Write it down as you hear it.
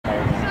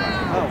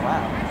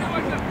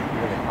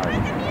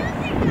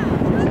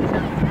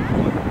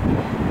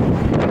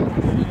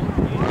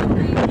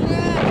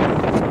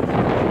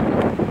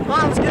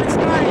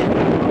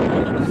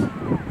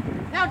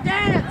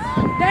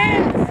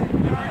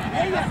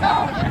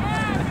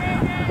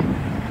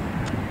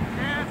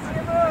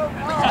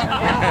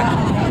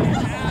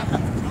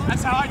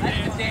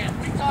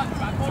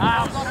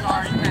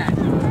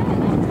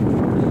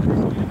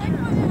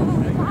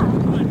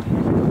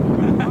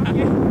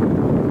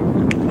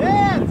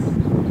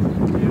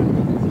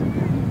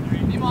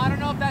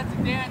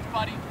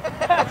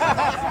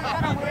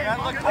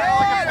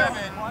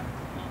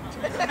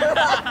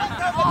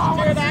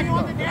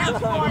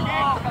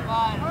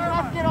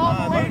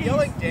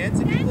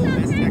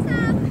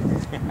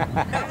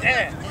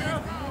Dance.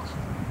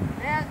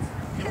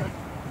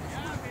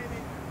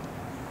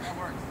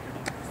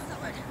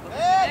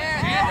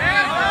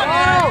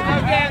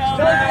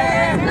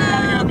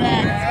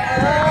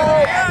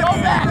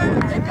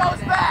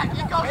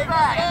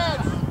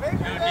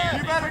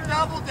 You better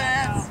double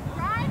dance.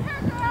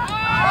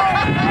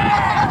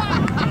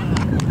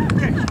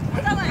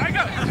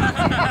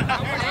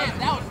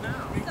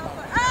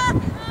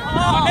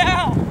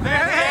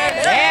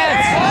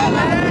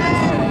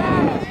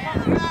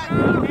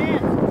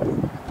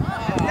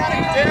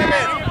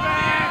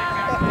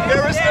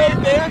 There was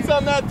no dance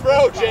on that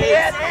throw, James. He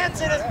had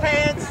ants in his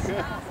pants.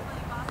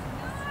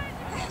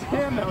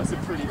 Damn, that was a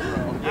pretty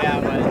throw. Yeah,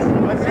 it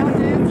was.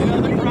 You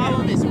know, the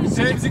problem is...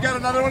 James, you got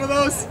another one of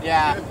those?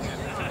 Yeah.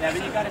 Yeah,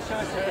 but you got to show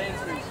us your legs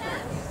for your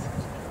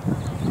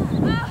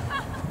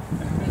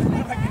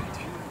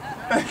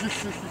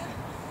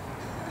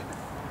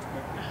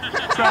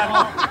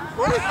Travel.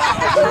 What is that?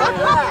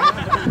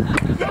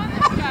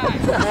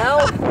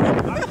 Hell?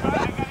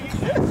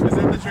 Is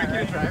that the drinking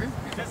and driving?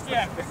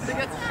 Yeah. I think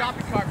that's a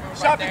shopping cart move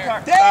Shopping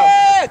cart.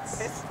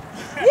 Dance!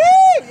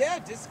 Woo! Yeah,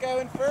 Disco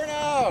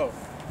Inferno.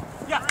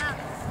 Yeah.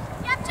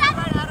 Yep, Jeff.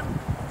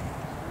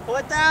 Pull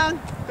it down.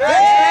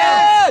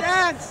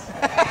 Dance!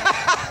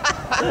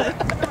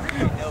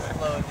 No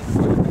flow.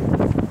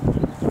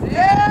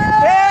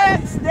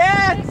 Dance!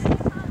 Dance!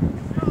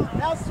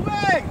 Now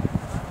swing!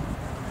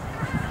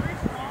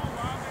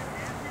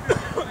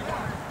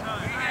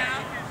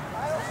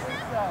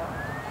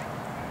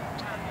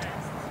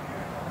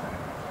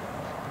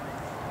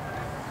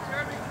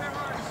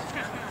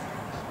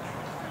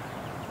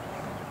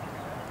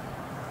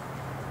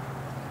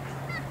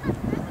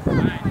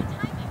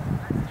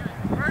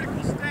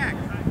 Vertical stack.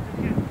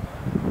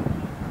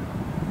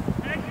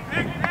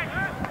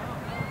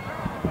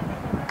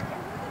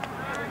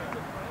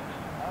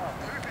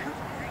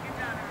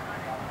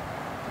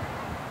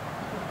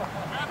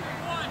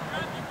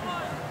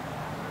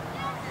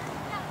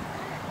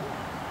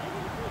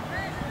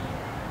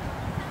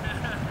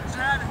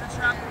 Chad in the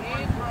trap.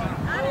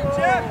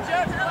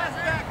 Jeff, last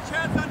back.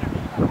 Chad's under.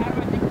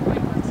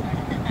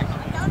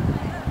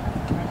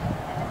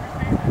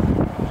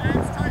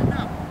 James, tighten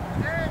up.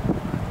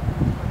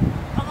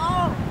 Come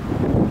on.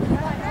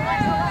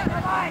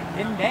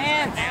 Didn't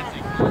dance.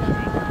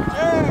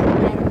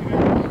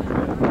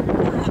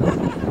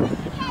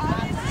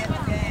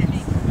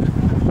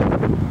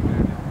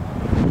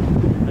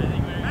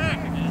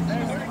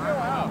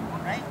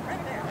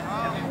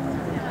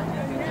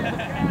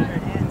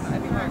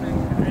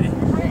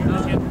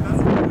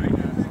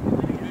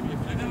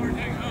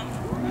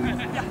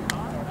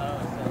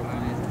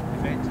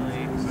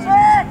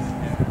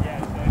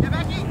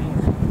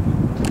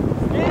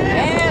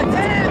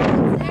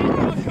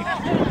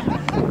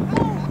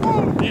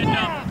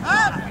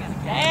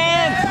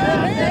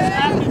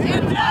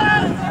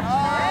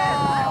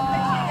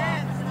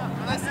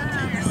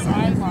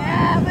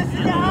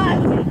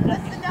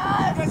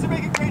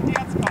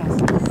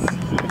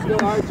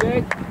 RJ.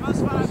 Let's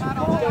go,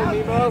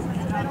 Nemo.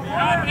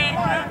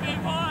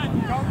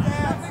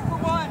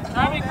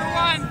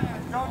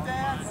 Don't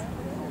dance.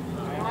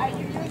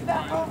 You used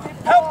that move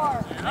before.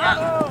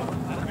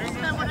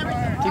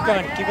 Keep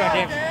going,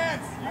 James.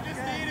 Dance. You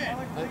just need it.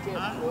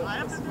 I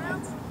have to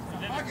dance?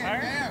 Fucking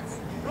dance.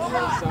 Sounds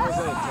like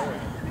a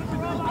turret.